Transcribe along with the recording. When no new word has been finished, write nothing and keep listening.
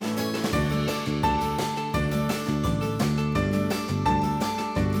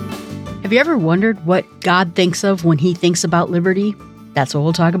Have you ever wondered what God thinks of when he thinks about liberty? That's what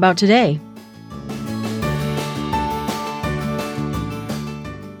we'll talk about today.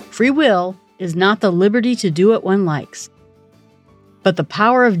 Free will is not the liberty to do what one likes, but the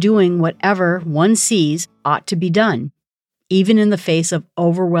power of doing whatever one sees ought to be done, even in the face of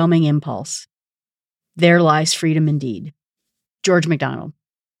overwhelming impulse. There lies freedom indeed. George MacDonald.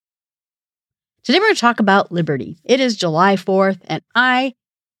 Today we're going to talk about liberty. It is July 4th, and I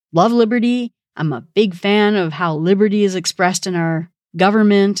love liberty. I'm a big fan of how liberty is expressed in our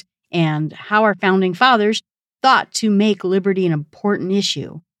government and how our founding fathers thought to make liberty an important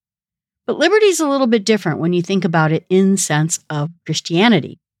issue. But liberty is a little bit different when you think about it in sense of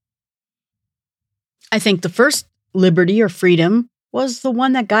Christianity. I think the first liberty or freedom was the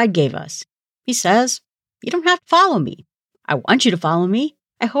one that God gave us. He says, you don't have to follow me. I want you to follow me.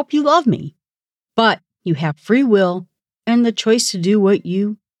 I hope you love me. But you have free will and the choice to do what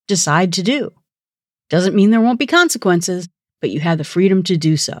you decide to do. Doesn't mean there won't be consequences, but you have the freedom to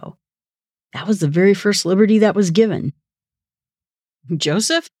do so. That was the very first liberty that was given.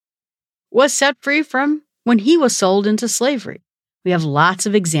 Joseph was set free from when he was sold into slavery. We have lots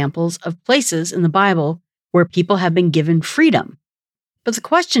of examples of places in the Bible where people have been given freedom. But the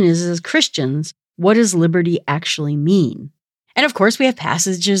question is, as Christians, what does liberty actually mean? And of course, we have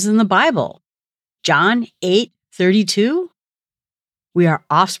passages in the Bible. John 8:32. We are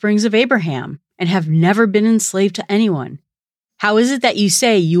offsprings of Abraham and have never been enslaved to anyone. How is it that you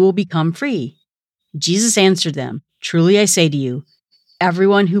say you will become free? Jesus answered them, truly I say to you,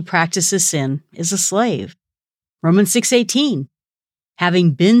 everyone who practices sin is a slave. Romans 6:18.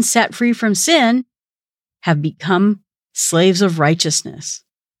 Having been set free from sin, have become slaves of righteousness.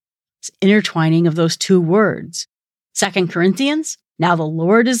 It's intertwining of those two words. 2 Corinthians, now the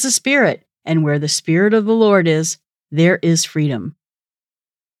Lord is the Spirit, and where the Spirit of the Lord is, there is freedom.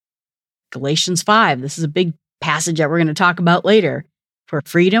 Galatians 5, this is a big passage that we're going to talk about later. For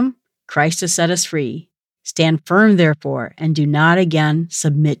freedom, Christ has set us free. Stand firm, therefore, and do not again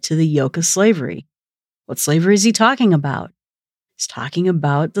submit to the yoke of slavery. What slavery is he talking about? He's talking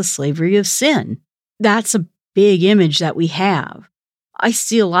about the slavery of sin. That's a big image that we have. I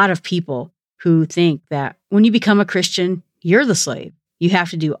see a lot of people who think that when you become a Christian, you're the slave. You have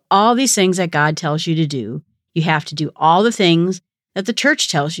to do all these things that God tells you to do. You have to do all the things that the church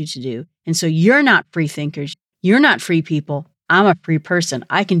tells you to do. And so you're not free thinkers. You're not free people. I'm a free person.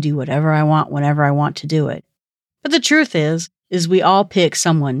 I can do whatever I want whenever I want to do it. But the truth is we all pick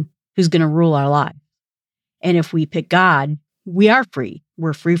someone who's going to rule our life. And if we pick God, we are free.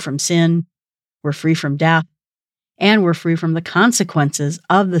 We're free from sin. We're free from death. And we're free from the consequences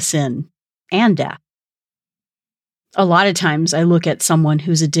of the sin and death. A lot of times I look at someone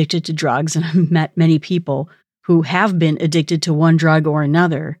who's addicted to drugs, and I've met many people who have been addicted to one drug or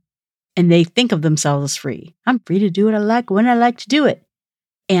another, and they think of themselves as free. I'm free to do what I like when I like to do it.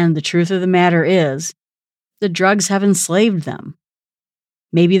 And the truth of the matter is, the drugs have enslaved them.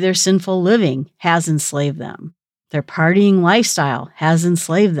 Maybe their sinful living has enslaved them. Their partying lifestyle has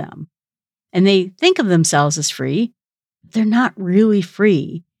enslaved them. And they think of themselves as free. They're not really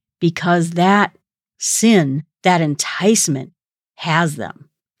free because that sin, that enticement has them.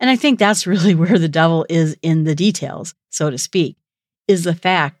 And I think that's really where the devil is in the details, so to speak, is the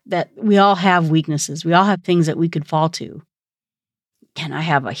fact that we all have weaknesses. We all have things that we could fall to. And I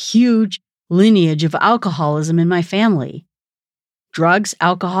have a huge lineage of alcoholism in my family. Drugs,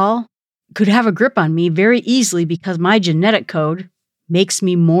 alcohol could have a grip on me very easily because my genetic code makes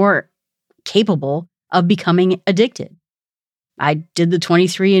me more capable of becoming addicted. I did the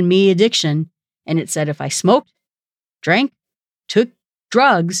 23andMe addiction, and it said if I smoked, drank, took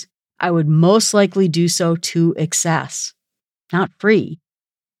drugs, I would most likely do so to excess, not free.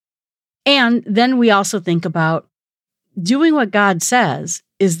 And then we also think about doing what God says.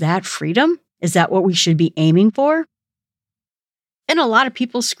 Is that freedom? Is that what we should be aiming for? And a lot of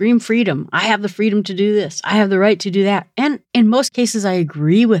people scream freedom. I have the freedom to do this. I have the right to do that. And in most cases, I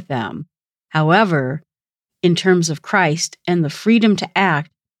agree with them. However, in terms of Christ and the freedom to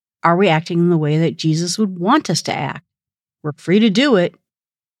act, are we acting in the way that Jesus would want us to act? We're free to do it.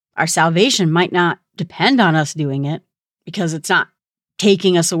 Our salvation might not depend on us doing it because it's not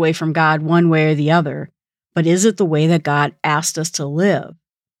taking us away from God one way or the other. But is it the way that God asked us to live?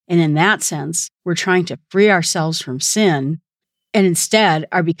 And in that sense, we're trying to free ourselves from sin and instead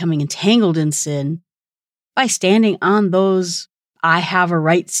are becoming entangled in sin by standing on those I have a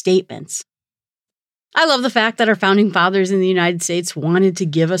right statements. I love the fact that our founding fathers in the United States wanted to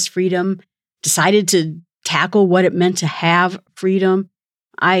give us freedom, decided to tackle what it meant to have freedom.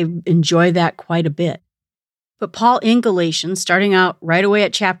 I enjoy that quite a bit. But Paul in Galatians, starting out right away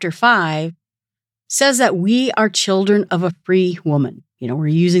at chapter 5, says that we are children of a free woman. We're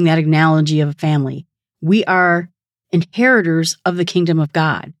using that analogy of a family. We are inheritors of the kingdom of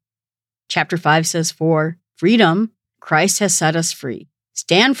God. Chapter 5 says, "For freedom, Christ has set us free.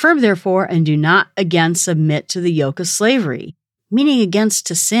 Stand firm, therefore, and do not again submit to the yoke of slavery," meaning against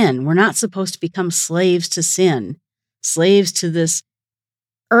to sin. We're not supposed to become slaves to sin, slaves to this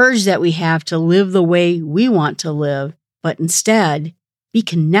urge that we have to live the way we want to live, but instead be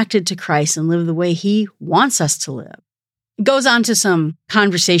connected to Christ and live the way He wants us to live. It goes on to some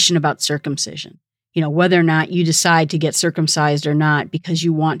conversation about circumcision, whether or not you decide to get circumcised or not because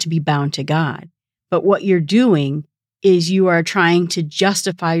you want to be bound to God. But what you're doing is you are trying to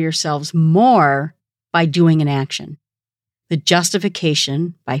justify yourselves more by doing an action. The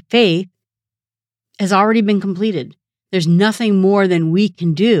justification by faith has already been completed. There's nothing more than we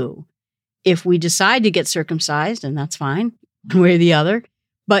can do. If we decide to get circumcised, and that's fine, one way or the other,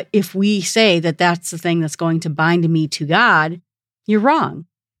 but if we say that that's the thing that's going to bind me to God, you're wrong,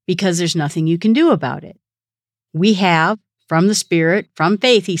 because there's nothing you can do about it. We have, from the Spirit, from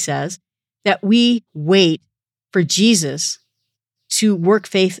faith, he says, that we wait for Jesus to work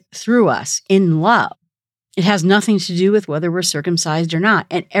faith through us in love. It has nothing to do with whether we're circumcised or not.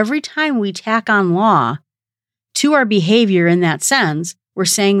 And every time we tack on law to our behavior in that sense, we're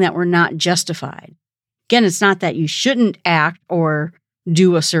saying that we're not justified. Again, it's not that you shouldn't act or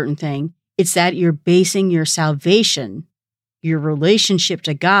do a certain thing. It's that you're basing your salvation, your relationship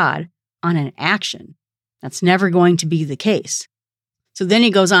to God, on an action. That's never going to be the case. So then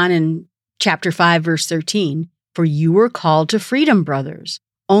he goes on in chapter 5, verse 13, "For you were called to freedom, brothers.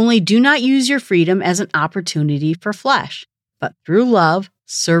 Only do not use your freedom as an opportunity for flesh, but through love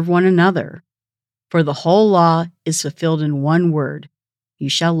serve one another. For the whole law is fulfilled in one word: you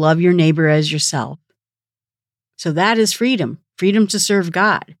shall love your neighbor as yourself." So that is freedom to serve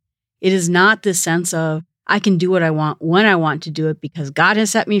God. It is not this sense of, I can do what I want when I want to do it because God has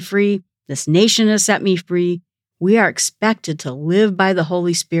set me free. This nation has set me free. We are expected to live by the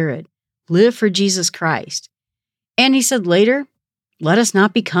Holy Spirit, live for Jesus Christ. And he said later, "Let us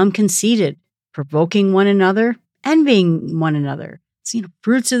not become conceited, provoking one another, envying one another." It's,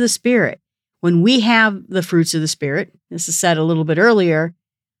 fruits of the Spirit. When we have the fruits of the Spirit, this is said a little bit earlier,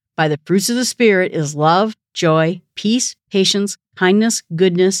 by the fruits of the Spirit is love, joy, peace, patience, kindness,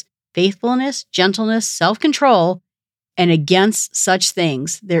 goodness, faithfulness, gentleness, self-control, and against such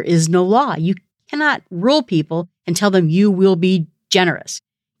things there is no law. You cannot rule people and tell them you will be generous,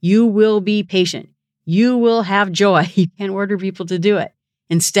 you will be patient, you will have joy. You can't order people to do it.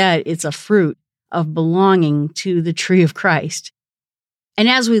 Instead, it's a fruit of belonging to the tree of Christ. And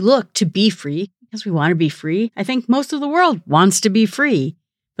as we look to be free, because we want to be free, I think most of the world wants to be free.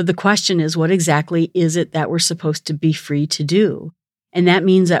 But the question is, what exactly is it that we're supposed to be free to do? And that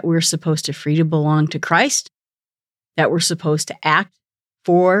means that we're supposed to free to belong to Christ, that we're supposed to act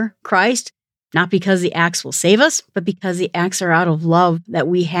for Christ, not because the acts will save us, but because the acts are out of love that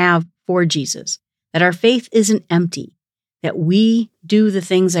we have for Jesus, that our faith isn't empty, that we do the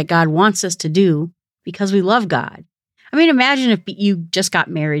things that God wants us to do because we love God. I mean, imagine if you just got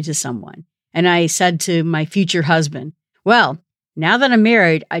married to someone and I said to my future husband, "Well, now that I'm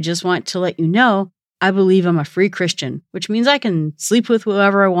married, I just want to let you know I believe I'm a free Christian, which means I can sleep with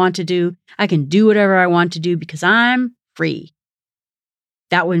whoever I want to do. I can do whatever I want to do because I'm free."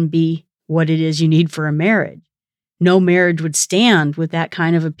 That wouldn't be what it is you need for a marriage. No marriage would stand with that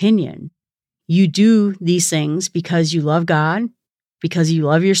kind of opinion. You do these things because you love God, because you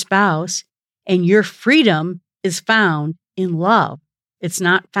love your spouse, and your freedom is found in love. It's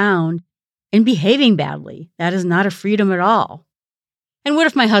not found in behaving badly. That is not a freedom at all. And what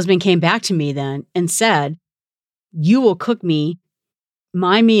if my husband came back to me then and said, "You will cook me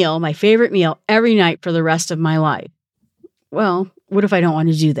my meal, my favorite meal, every night for the rest of my life"? Well, what if I don't want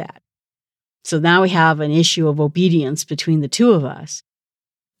to do that? So now we have an issue of obedience between the two of us.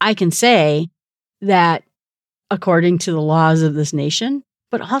 I can say that according to the laws of this nation,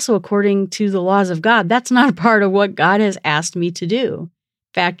 but also according to the laws of God, that's not a part of what God has asked me to do.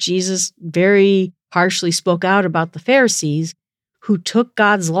 In fact, Jesus very harshly spoke out about the Pharisees who took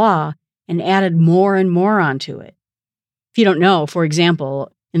God's law and added more and more onto it. If you don't know, for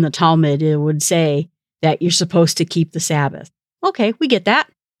example, in the Talmud, it would say that you're supposed to keep the Sabbath. Okay, we get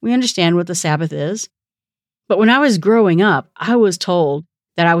that. We understand what the Sabbath is. But when I was growing up, I was told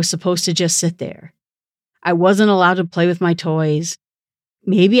that I was supposed to just sit there. I wasn't allowed to play with my toys.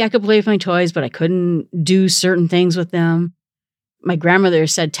 Maybe I could play with my toys, but I couldn't do certain things with them. My grandmother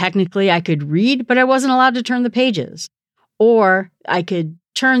said technically I could read, but I wasn't allowed to turn the pages. Or I could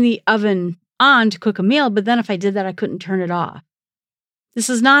turn the oven on to cook a meal, but then if I did that, I couldn't turn it off. This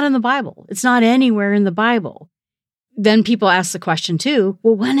is not in the Bible. It's not anywhere in the Bible. Then people ask the question too,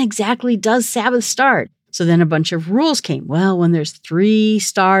 well, when exactly does Sabbath start? So then a bunch of rules came. Well, when there's 3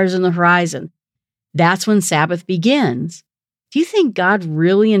 stars in the horizon, that's when Sabbath begins. Do you think God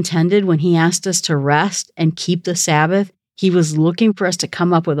really intended when he asked us to rest and keep the Sabbath, he was looking for us to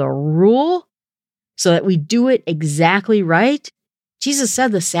come up with a rule so that we do it exactly right? Jesus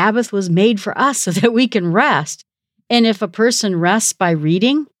said the Sabbath was made for us so that we can rest. And if a person rests by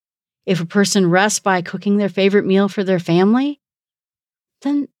reading, if a person rests by cooking their favorite meal for their family,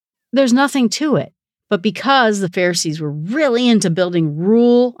 then there's nothing to it. But because the Pharisees were really into building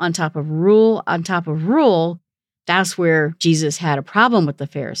rule on top of rule on top of rule, that's where Jesus had a problem with the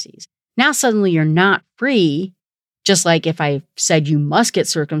Pharisees. Now suddenly you're not free. Just like if I said you must get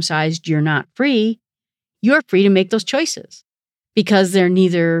circumcised, you're not free. You're free to make those choices because they're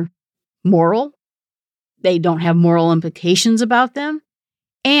neither moral, they don't have moral implications about them,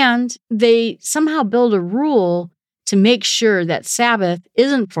 and they somehow build a rule to make sure that Sabbath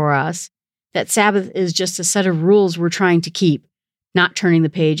isn't for us, that Sabbath is just a set of rules we're trying to keep. Not turning the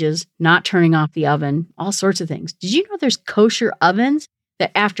pages, not turning off the oven, all sorts of things. Did you know there's kosher ovens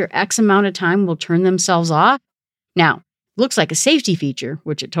that after X amount of time will turn themselves off? Now, looks like a safety feature,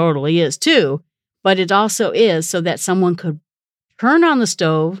 which it totally is too, but it also is so that someone could turn on the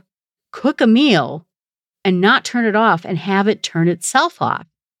stove, cook a meal, and not turn it off and have it turn itself off.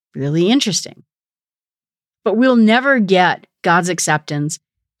 Really interesting. But we'll never get God's acceptance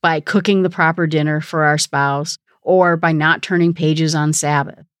by cooking the proper dinner for our spouse or by not turning pages on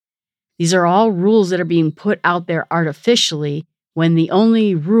Sabbath. These are all rules that are being put out there artificially when the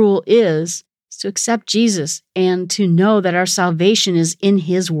only rule is to accept Jesus and to know that our salvation is in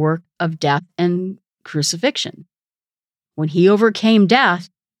his work of death and crucifixion. When he overcame death,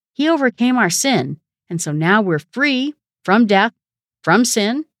 he overcame our sin. And so now we're free from death, from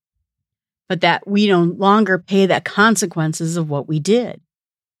sin, but that we no longer pay the consequences of what we did.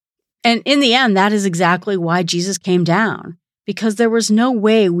 And in the end, that is exactly why Jesus came down, because there was no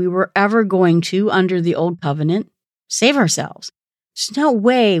way we were ever going to, under the old covenant, save ourselves. There's no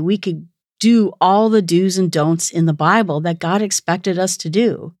way we could do all the do's and don'ts in the Bible that God expected us to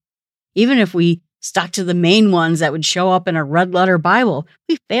do. Even if we stuck to the main ones that would show up in a red letter Bible,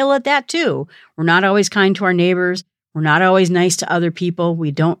 we fail at that too. We're not always kind to our neighbors. We're not always nice to other people.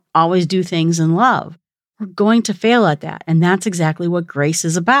 We don't always do things in love. We're going to fail at that. And that's exactly what grace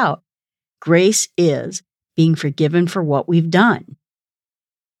is about. Grace is being forgiven for what we've done.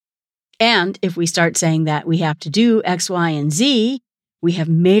 And if we start saying that we have to do X, Y, and Z, we have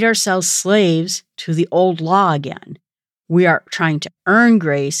made ourselves slaves to the old law again. We are trying to earn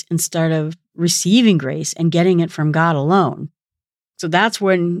grace instead of receiving grace and getting it from God alone. So that's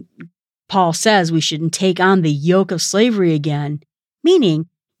when Paul says we shouldn't take on the yoke of slavery again, meaning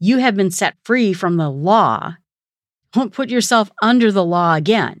you have been set free from the law. Don't put yourself under the law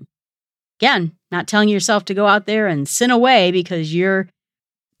again. Again, not telling yourself to go out there and sin away because you're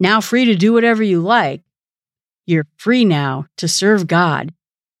now free to do whatever you like. You're free now to serve God.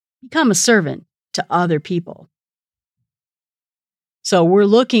 Become a servant to other people. So we're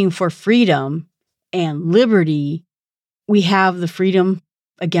looking for freedom and liberty. We have the freedom,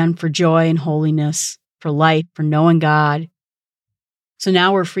 again, for joy and holiness, for life, for knowing God. So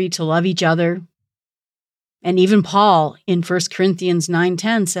now we're free to love each other. And even Paul in 1 Corinthians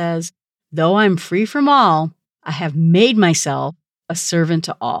 9:10 says, though I'm free from all, I have made myself a servant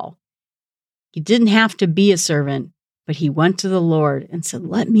to all. He didn't have to be a servant, but he went to the Lord and said,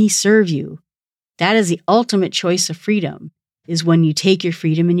 let me serve you. That is the ultimate choice of freedom, is when you take your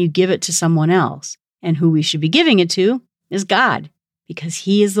freedom and you give it to someone else. And who we should be giving it to is God, because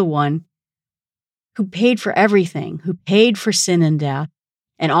he is the one who paid for everything, who paid for sin and death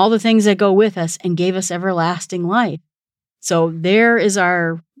and all the things that go with us and gave us everlasting life. So there is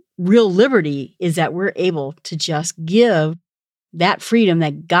our real liberty, is that we're able to just give that freedom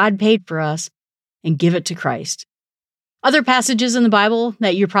that God paid for us and give it to Christ. Other passages in the Bible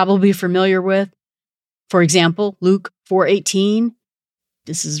that you're probably familiar with, for example, Luke 4:18.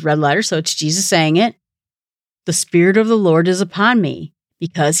 This is red letter, so it's Jesus saying it. The Spirit of the Lord is upon me,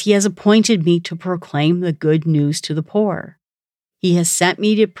 because he has appointed me to proclaim the good news to the poor. He has sent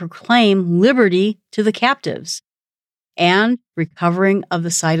me to proclaim liberty to the captives and recovering of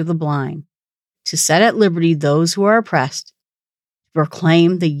the sight of the blind, to set at liberty those who are oppressed, to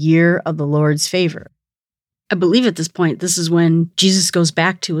proclaim the year of the Lord's favor. I believe at this point, this is when Jesus goes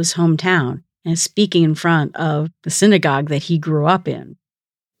back to his hometown and is speaking in front of the synagogue that he grew up in.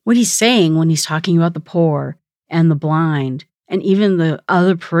 What he's saying when he's talking about the poor and the blind and even the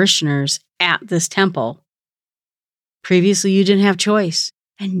other parishioners at this temple. Previously, you didn't have choice,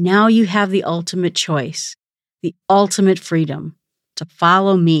 and now you have the ultimate choice, the ultimate freedom to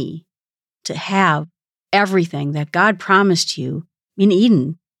follow me, to have everything that God promised you in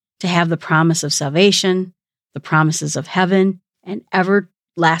Eden, to have the promise of salvation, the promises of heaven, and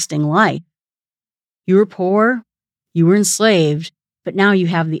everlasting life. You were poor, you were enslaved, but now you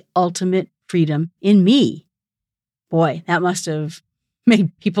have the ultimate freedom in me. Boy, that must have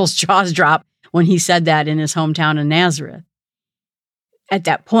made people's jaws drop when he said that in his hometown of Nazareth. At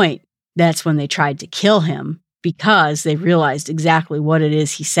that point, that's when they tried to kill him because they realized exactly what it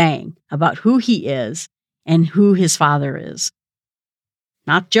is he's saying about who he is and who his father is.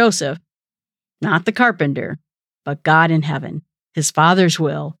 Not Joseph, not the carpenter, but God in heaven. His Father's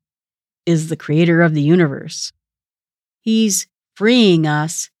will is the creator of the universe. He's freeing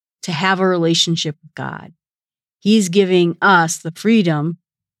us to have a relationship with God. He's giving us the freedom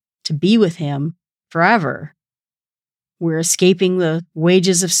to be with him forever. We're escaping the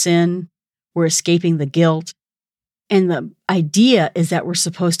wages of sin. We're escaping the guilt. And the idea is that we're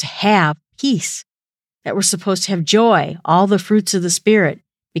supposed to have peace, that we're supposed to have joy, all the fruits of the Spirit,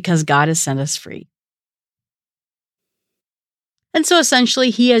 because God has sent us free. And so essentially,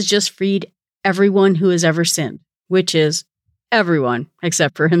 he has just freed everyone who has ever sinned, which is everyone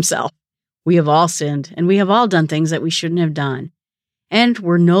except for himself. We have all sinned, and we have all done things that we shouldn't have done. And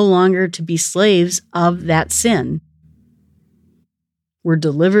we're no longer to be slaves of that sin. We're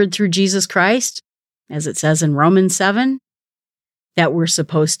delivered through Jesus Christ, as it says in Romans 7, that we're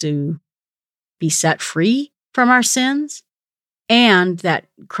supposed to be set free from our sins, and that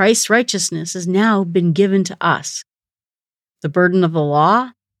Christ's righteousness has now been given to us. The burden of the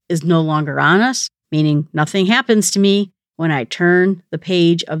law is no longer on us, meaning nothing happens to me when I turn the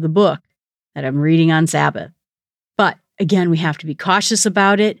page of the book that I'm reading on Sabbath. But again, we have to be cautious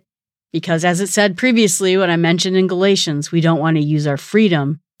about it because, as it said previously when I mentioned in Galatians, we don't want to use our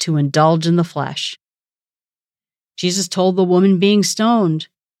freedom to indulge in the flesh. Jesus told the woman being stoned,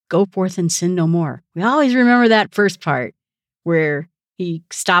 "Go forth and sin no more." We always remember that first part where he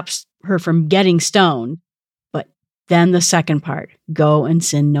stops her from getting stoned, but then the second part, "Go and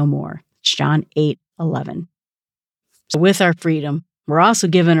sin no more." It's John 8:11. So with our freedom, we're also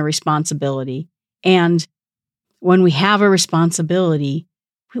given a responsibility. And when we have a responsibility,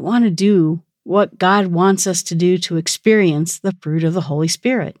 we want to do what God wants us to do to experience the fruit of the Holy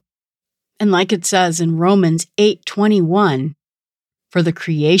Spirit. And like it says in Romans 8:21, "For the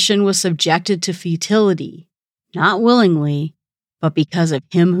creation was subjected to futility, not willingly, but because of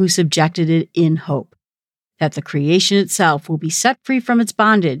him who subjected it in hope, that the creation itself will be set free from its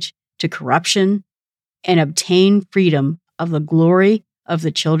bondage to corruption and obtain freedom of the glory of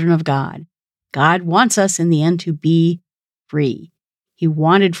the children of God." God wants us in the end to be free. He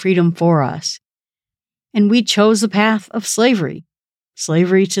wanted freedom for us. And we chose the path of slavery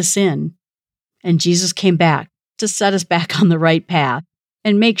to sin. And Jesus came back to set us back on the right path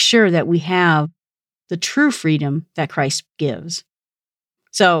and make sure that we have the true freedom that Christ gives.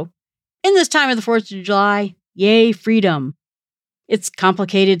 So, in this time of the 4th of July, yay, freedom. It's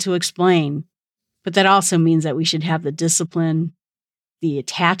complicated to explain, but that also means that we should have the discipline, the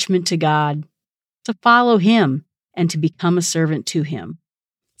attachment to God, to follow him and to become a servant to him.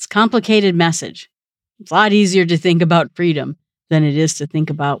 It's a complicated message. It's a lot easier to think about freedom than it is to think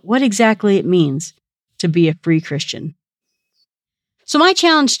about what exactly it means to be a free Christian. So my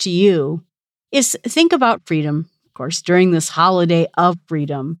challenge to you is think about freedom, of course, during this holiday of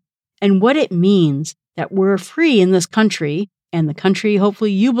freedom, and what it means that we're free in this country, and the country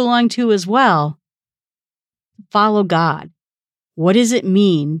hopefully you belong to as well. Follow God. What does it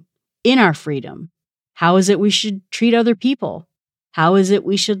mean in our freedom? How is it we should treat other people? How is it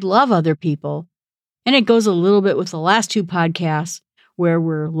we should love other people? And it goes a little bit with the last 2 podcasts where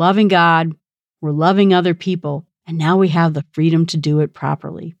we're loving God, we're loving other people, and now we have the freedom to do it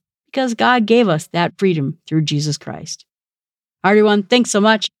properly because God gave us that freedom through Jesus Christ. All right, everyone, thanks so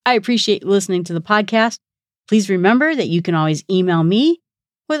much. I appreciate listening to the podcast. Please remember that you can always email me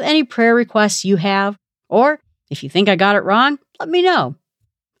with any prayer requests you have, or if you think I got it wrong, let me know.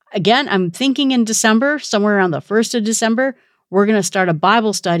 Again, I'm thinking in December, somewhere around the 1st of December, we're going to start a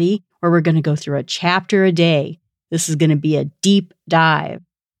Bible study where we're going to go through a chapter a day. This is going to be a deep dive.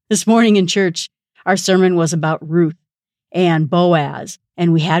 This morning in church, our sermon was about Ruth and Boaz,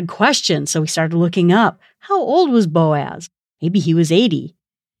 and we had questions, so we started looking up. How old was Boaz? Maybe he was 80.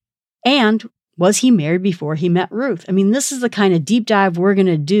 And was he married before he met Ruth? I mean, this is the kind of deep dive we're going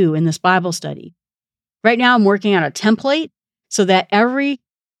to do in this Bible study. Right now, I'm working on a template so that every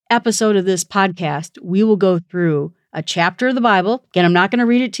episode of this podcast, we will go through a chapter of the Bible. Again, I'm not going to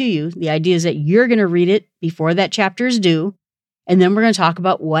read it to you. The idea is that you're going to read it before that chapter is due. And then we're going to talk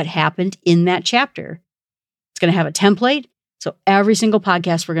about what happened in that chapter. It's going to have a template. So every single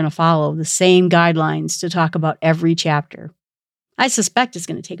podcast, we're going to follow the same guidelines to talk about every chapter. I suspect it's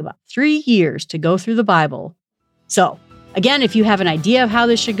going to take about 3 years to go through the Bible. So again, if you have an idea of how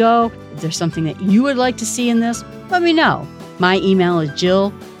this should go, if there's something that you would like to see in this, let me know. My email is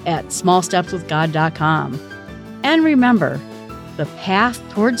jill@smallstepswithgod.com. And remember, the path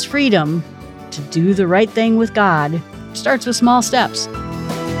towards freedom to do the right thing with God starts with small steps.